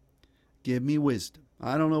 Give me wisdom.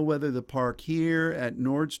 I don't know whether to park here at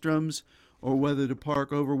Nordstrom's or whether to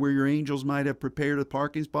park over where your angels might have prepared a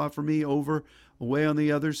parking spot for me over away on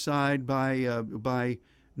the other side by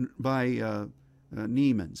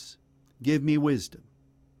Neiman's. Give me wisdom.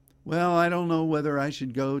 Well, I don't know whether I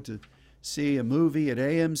should go to see a movie at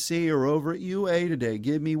AMC or over at UA today.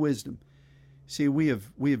 Give me wisdom. See, we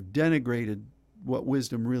have denigrated what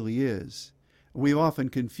wisdom really is. We've often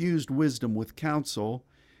confused wisdom with counsel,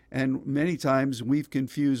 and many times we've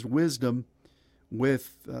confused wisdom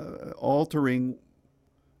with altering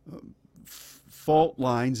fault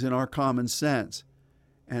lines in our common sense.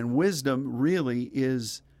 And wisdom really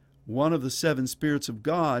is one of the seven spirits of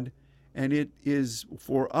God, and it is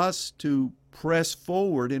for us to press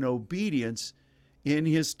forward in obedience in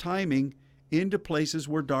His timing into places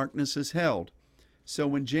where darkness is held. So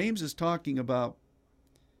when James is talking about,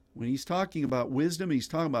 when he's talking about wisdom, he's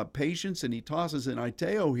talking about patience, and he tosses in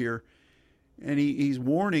aiteo here, and he's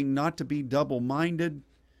warning not to be double-minded,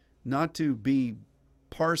 not to be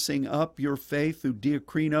parsing up your faith through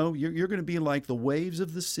diakrino. You're going to be like the waves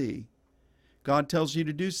of the sea. God tells you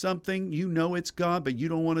to do something, you know it's God, but you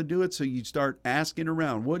don't want to do it, so you start asking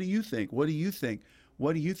around. What do you think? What do you think?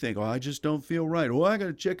 What do you think? Oh, I just don't feel right. Oh, I got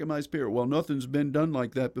to check in my spirit. Well, nothing's been done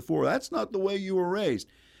like that before. That's not the way you were raised.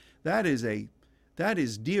 That is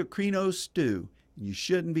diakrino stew. You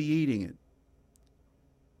shouldn't be eating it.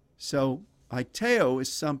 So aiteo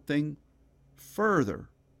is something further.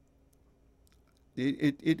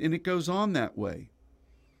 It goes on that way.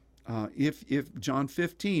 If John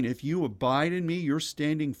 15, if you abide in me, you're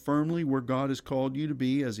standing firmly where God has called you to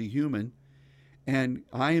be as a human, and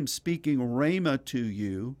I am speaking rhema to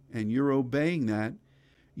you, and you're obeying that,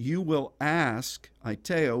 you will ask,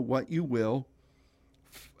 aiteo, what you will,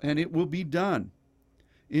 and it will be done.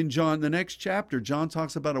 In John, the next chapter, John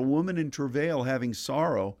talks about a woman in travail having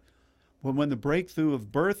sorrow. When the breakthrough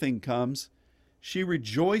of birthing comes, she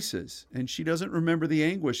rejoices, and she doesn't remember the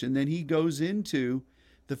anguish. And then he goes into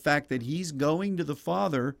the fact that he's going to the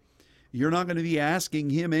Father. You're not going to be asking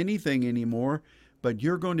him anything anymore, but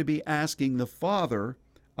you're going to be asking the Father,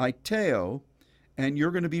 aiteo, and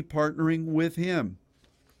you're going to be partnering with him.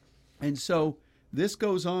 And so this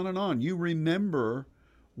goes on and on. You remember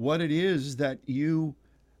what it is that you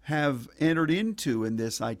have entered into in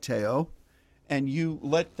this aiteo, and you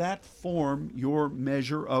let that form your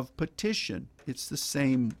measure of petition. It's the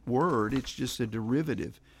same word, it's just a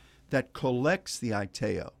derivative that collects the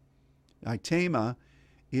aiteo. Aitema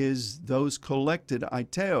is those collected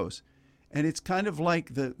aiteos. And it's kind of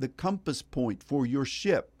like the compass point for your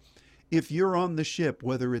ship. If you're on the ship,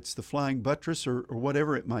 whether it's the Flying Buttress or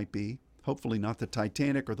whatever it might be, hopefully not the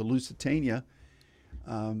Titanic or the Lusitania,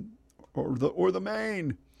 or the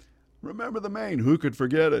Maine. Remember the Maine, who could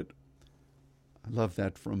forget it? I love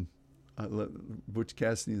that from Butch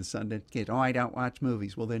Cassidy and the Sundance Kid. Oh, I don't watch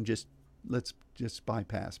movies. Well, then let's just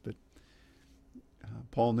bypass. But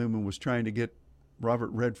Paul Newman was trying to get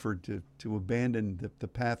Robert Redford to abandon the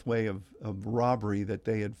pathway of robbery that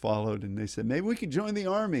they had followed. And they said, maybe we could join the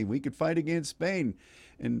army. We could fight against Spain.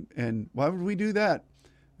 And why would we do that?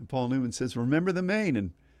 And Paul Newman says, remember the Maine.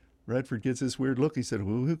 And Redford gets this weird look. He said,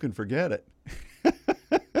 well, who can forget it?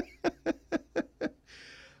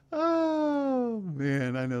 Oh,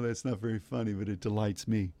 man, I know that's not very funny, but it delights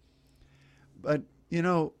me. But, you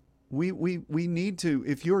know, we need to,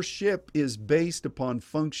 if your ship is based upon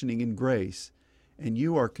functioning in grace, and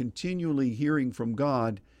you are continually hearing from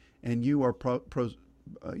God, and you are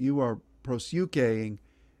prosukeing,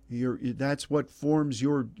 that's what forms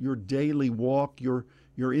your daily walk, your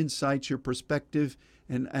insights, your perspective,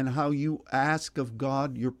 and how you ask of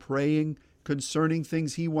God. You're praying concerning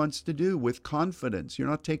things he wants to do with confidence. You're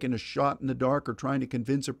not taking a shot in the dark or trying to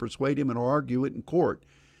convince or persuade him or argue it in court.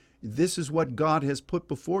 This is what God has put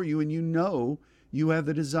before you, and you know you have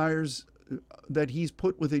the desires that he's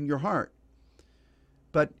put within your heart.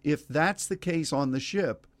 But if that's the case on the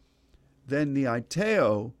ship, then the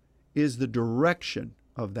aiteo is the direction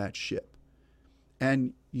of that ship.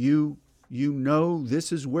 And you know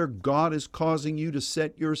this is where God is causing you to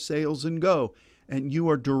set your sails and go. And you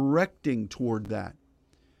are directing toward that.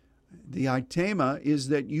 The aitema is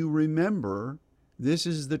that you remember this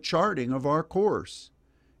is the charting of our course.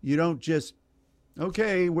 You don't just,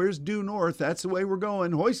 okay, where's due north? That's the way we're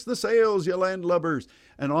going. Hoist the sails, you landlubbers.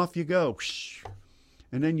 And off you go.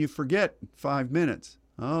 And then you forget 5 minutes.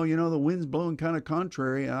 Oh, you know, the wind's blowing kind of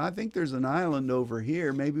contrary. I think there's an island over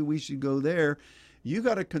here. Maybe we should go there. You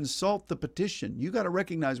got to consult the petition. You got to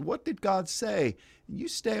recognize, what did God say? You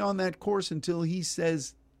stay on that course until he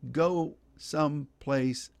says go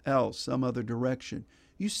someplace else, some other direction.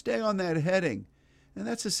 You stay on that heading. And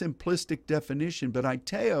that's a simplistic definition, but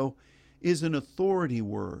aiteo is an authority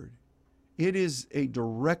word. It is a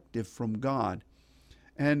directive from God.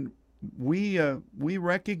 And we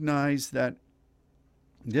recognize that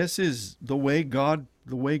this is the way God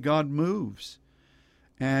moves.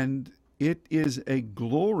 And it is a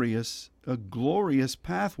glorious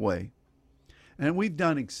pathway. And we've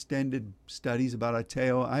done extended studies about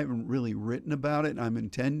aiteo. I haven't really written about it. I'm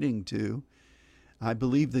intending to. I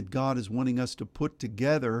believe that God is wanting us to put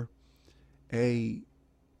together an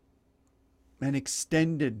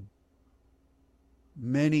extended,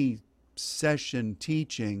 many-session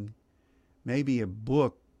teaching, maybe a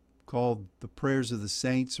book called The Prayers of the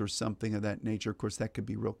Saints or something of that nature. Of course, that could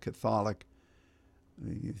be real Catholic.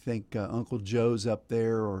 You think Uncle Joe's up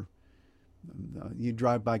there, or you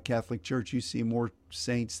drive by Catholic Church, you see more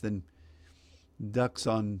saints than ducks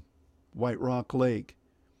on White Rock Lake.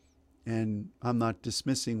 And I'm not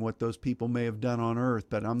dismissing what those people may have done on earth,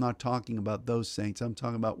 but I'm not talking about those saints. I'm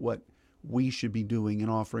talking about what we should be doing in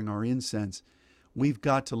offering our incense. We've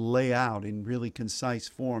got to lay out in really concise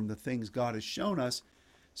form the things God has shown us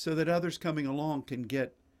so that others coming along can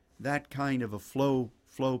get that kind of a flow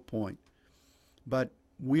point. But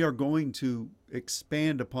we are going to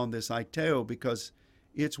expand upon this aiteo because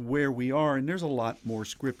it's where we are, and there's a lot more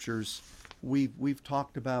scriptures. We've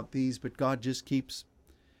talked about these, but God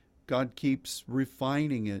keeps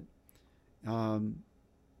refining it.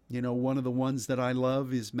 One of the ones that I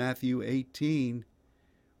love is Matthew 18,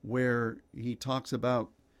 where he talks about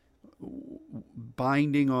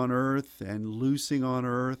binding on earth and loosing on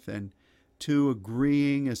earth, and two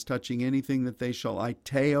agreeing as touching anything that they shall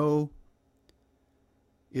aiteo.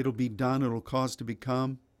 It'll be done, it'll cause to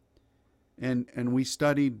become. And we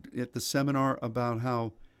studied at the seminar about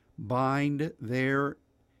how bind there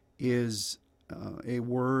is a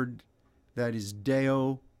word that is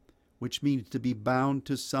deo, which means to be bound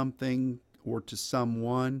to something or to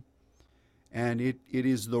someone. And it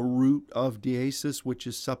is the root of diesis, which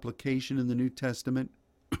is supplication in the New Testament.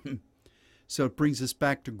 So it brings us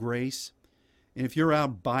back to grace. And if you're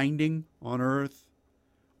out binding on earth,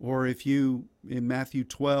 or if you, in Matthew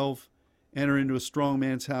 12, enter into a strong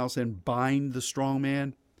man's house and bind the strong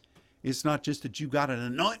man, it's not just that you've got an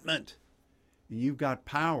anointment and you've got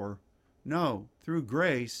power. No, through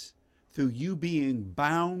grace, through you being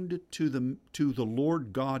bound to the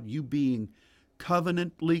Lord God, you being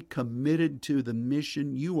covenantly committed to the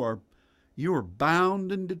mission, you are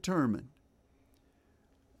bound and determined.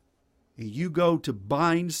 You go to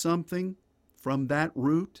bind something from that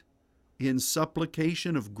root in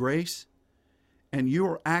supplication of grace, and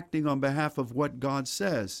you're acting on behalf of what God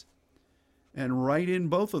says. And right in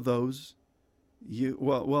both of those,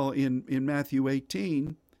 in Matthew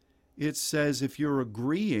 18, it says if you're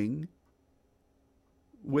agreeing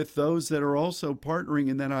with those that are also partnering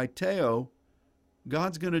in that aiteo,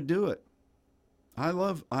 God's going to do it. I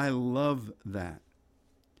love that.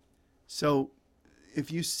 So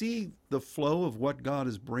if you see the flow of what God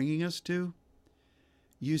is bringing us to,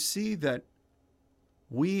 you see that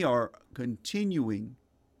we are continuing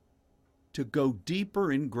to go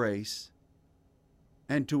deeper in grace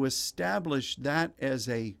and to establish that as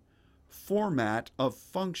a format of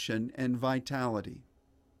function and vitality.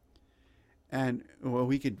 And well,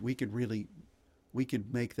 we could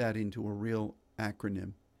make that into a real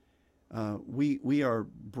acronym. We are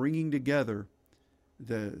bringing together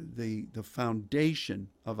the foundation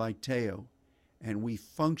of aiteo, and we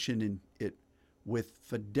function in it with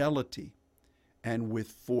fidelity and with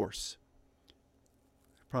force.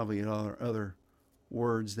 Probably other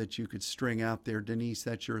words that you could string out there. Denise,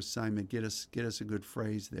 that's your assignment. Get us a good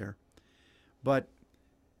phrase there. But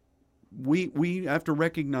we have to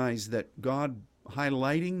recognize that God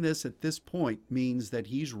highlighting this at this point means that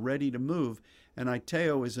he's ready to move. And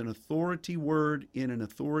aiteo is an authority word in an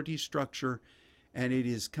authority structure, and it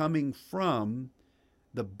is coming from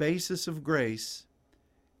the basis of grace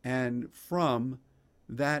and from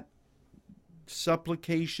that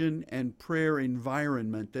supplication and prayer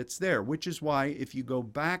environment that's there, which is why if you go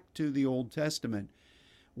back to the Old Testament,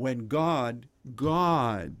 when God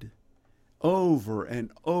over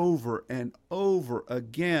and over and over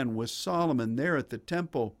again with Solomon there at the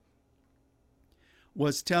temple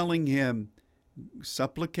was telling him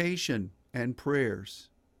supplication and prayers,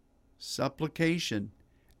 supplication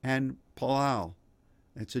and palal.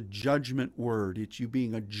 It's a judgment word. It's you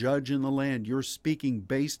being a judge in the land. You're speaking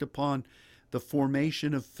based upon the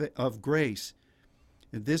formation of grace.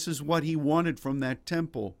 And this is what he wanted from that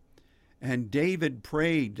temple. And David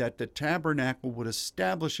prayed that the tabernacle would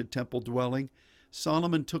establish a temple dwelling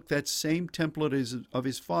Solomon took that same template of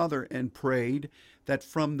his father and prayed that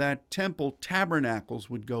from that temple tabernacles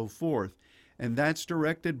would go forth. And that's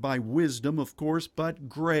directed by wisdom, of course, but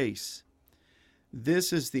grace.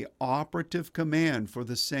 This is the operative command for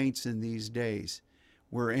the saints in these days.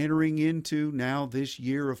 We're entering into now this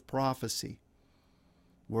year of prophecy,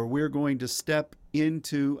 where we're going to step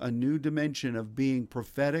into a new dimension of being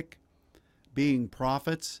prophetic, being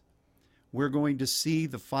prophets. We're going to see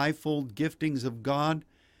the fivefold giftings of God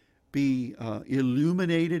be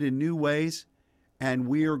illuminated in new ways, and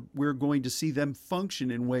we're going to see them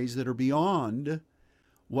function in ways that are beyond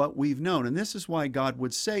what we've known. And this is why God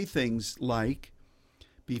would say things like,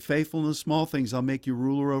 be faithful in the small things, I'll make you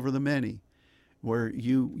ruler over the many. Where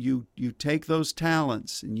you take those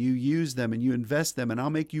talents and you use them and you invest them, and I'll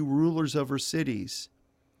make you rulers over cities.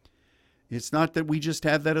 It's not that we just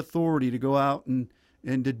have that authority to go out and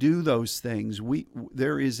to do those things.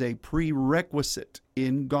 There is a prerequisite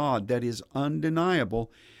in God that is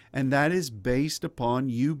undeniable, and that is based upon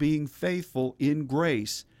you being faithful in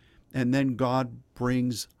grace. And then God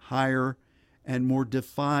brings higher and more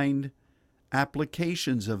defined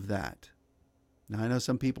applications of that. Now, I know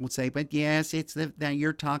some people would say, but yes, it's that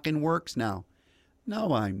you're talking works now.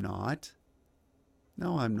 No, I'm not.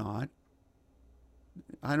 No, I'm not.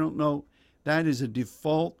 I don't know. That is a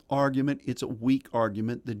default argument. It's a weak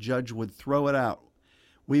argument. The judge would throw it out.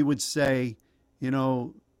 We would say,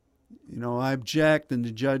 I object, and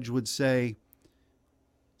the judge would say,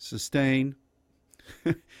 sustain.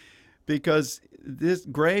 Because this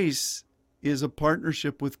grace is a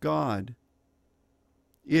partnership with God.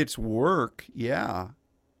 It's work, yeah,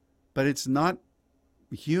 but it's not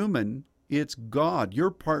human. It's God.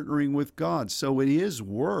 You're partnering with God. So it is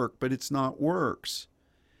work, but it's not works.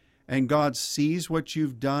 And God sees what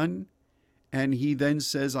you've done, and he then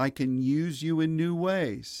says, I can use you in new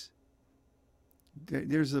ways.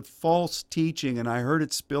 There's a false teaching, and I heard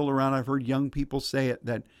it spilled around. I've heard young people say it,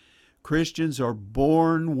 that Christians are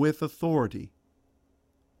born with authority.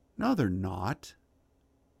 No, they're not.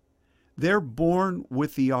 They're born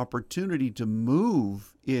with the opportunity to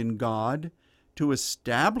move in God, to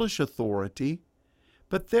establish authority,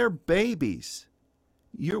 but they're babies.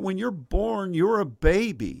 When you're born, you're a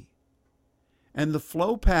baby. And the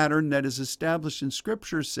flow pattern that is established in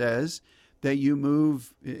Scripture says that you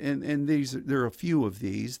move, and there are a few of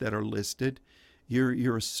these that are listed.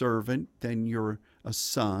 You're a servant, then you're a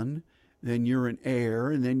son, then you're an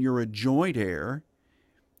heir, and then you're a joint heir.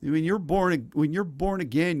 When you're born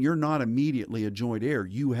again, you're not immediately a joint heir.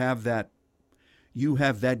 You have that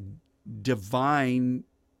divine,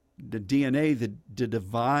 the DNA, the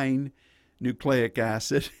divine nucleic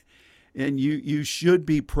acid, and you should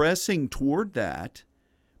be pressing toward that,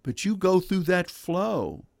 but you go through that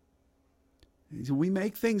flow. We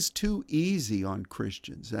make things too easy on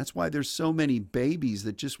Christians. That's why there's so many babies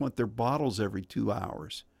that just want their bottles every 2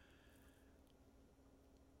 hours.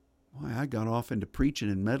 Why, I got off into preaching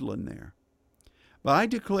and meddling there. But I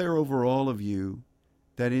declare over all of you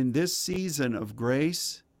that in this season of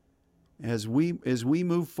grace, as we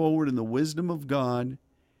move forward in the wisdom of God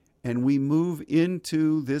and we move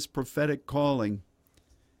into this prophetic calling,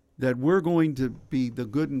 that we're going to be the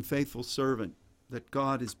good and faithful servant that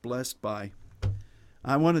God is blessed by.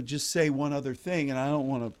 I want to just say one other thing, and I don't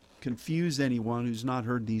want to confuse anyone who's not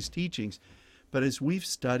heard these teachings. But as we've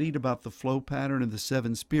studied about the flow pattern of the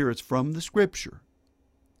seven spirits from the Scripture,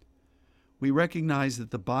 we recognize that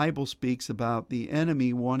the Bible speaks about the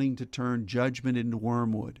enemy wanting to turn judgment into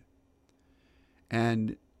wormwood.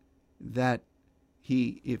 And that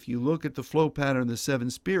if you look at the flow pattern of the seven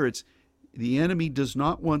spirits, the enemy does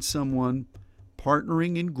not want someone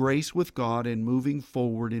partnering in grace with God and moving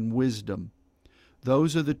forward in wisdom.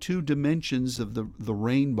 Those are the two dimensions of the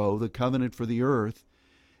rainbow, the covenant for the earth.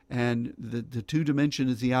 And the two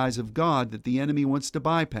dimensions is the eyes of God that the enemy wants to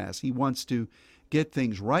bypass. He wants to get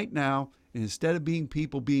things right now, and instead of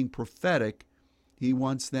people being prophetic, he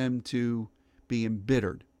wants them to be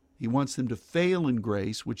embittered. He wants them to fail in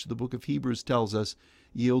grace, which the book of Hebrews tells us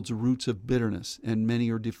yields roots of bitterness, and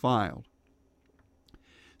many are defiled.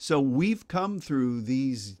 So we've come through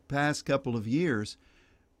these past couple of years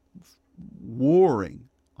warring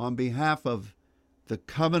on behalf of the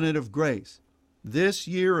covenant of grace. This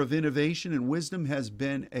year of innovation and wisdom has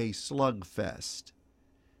been a slugfest.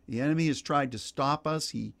 The enemy has tried to stop us.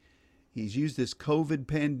 He's used this COVID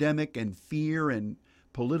pandemic and fear and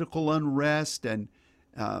political unrest, and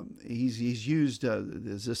he's used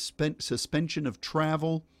the suspension of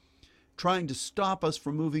travel, trying to stop us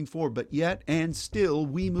from moving forward. But yet and still,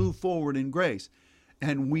 we move forward in grace.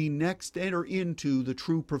 And we next enter into the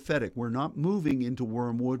true prophetic. We're not moving into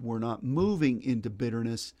wormwood. We're not moving into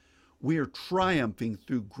bitterness. We are triumphing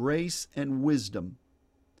through grace and wisdom.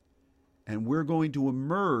 And we're going to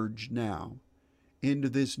emerge now into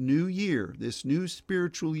this new year, this new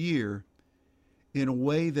spiritual year, in a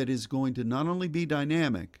way that is going to not only be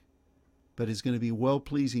dynamic, but is going to be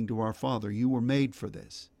well-pleasing to our Father. You were made for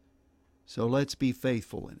this. So let's be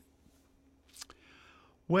faithful in it.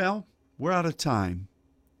 Well, we're out of time.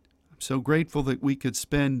 I'm so grateful that we could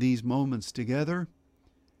spend these moments together,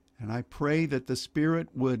 and I pray that the Spirit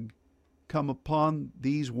would come upon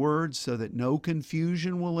these words so that no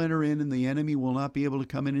confusion will enter in and the enemy will not be able to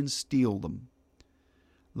come in and steal them.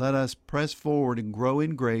 Let us press forward and grow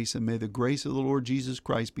in grace, and may the grace of the Lord Jesus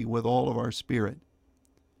Christ be with all of our spirit.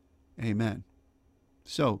 Amen.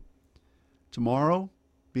 So, tomorrow,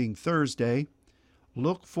 being Thursday,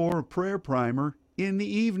 look for a prayer primer in the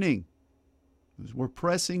evening, as we're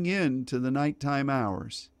pressing into the nighttime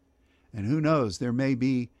hours. And who knows, there may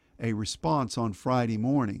be a response on Friday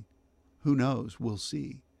morning. Who knows? We'll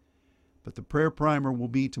see. But the prayer primer will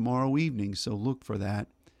be tomorrow evening, so look for that.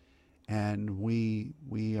 And we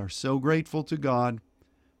are so grateful to God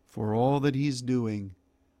for all that He's doing.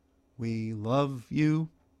 We love you.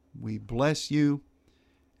 We bless you.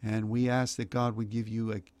 And we ask that God would give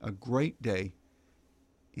you a great day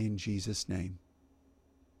in Jesus' name.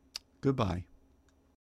 Goodbye.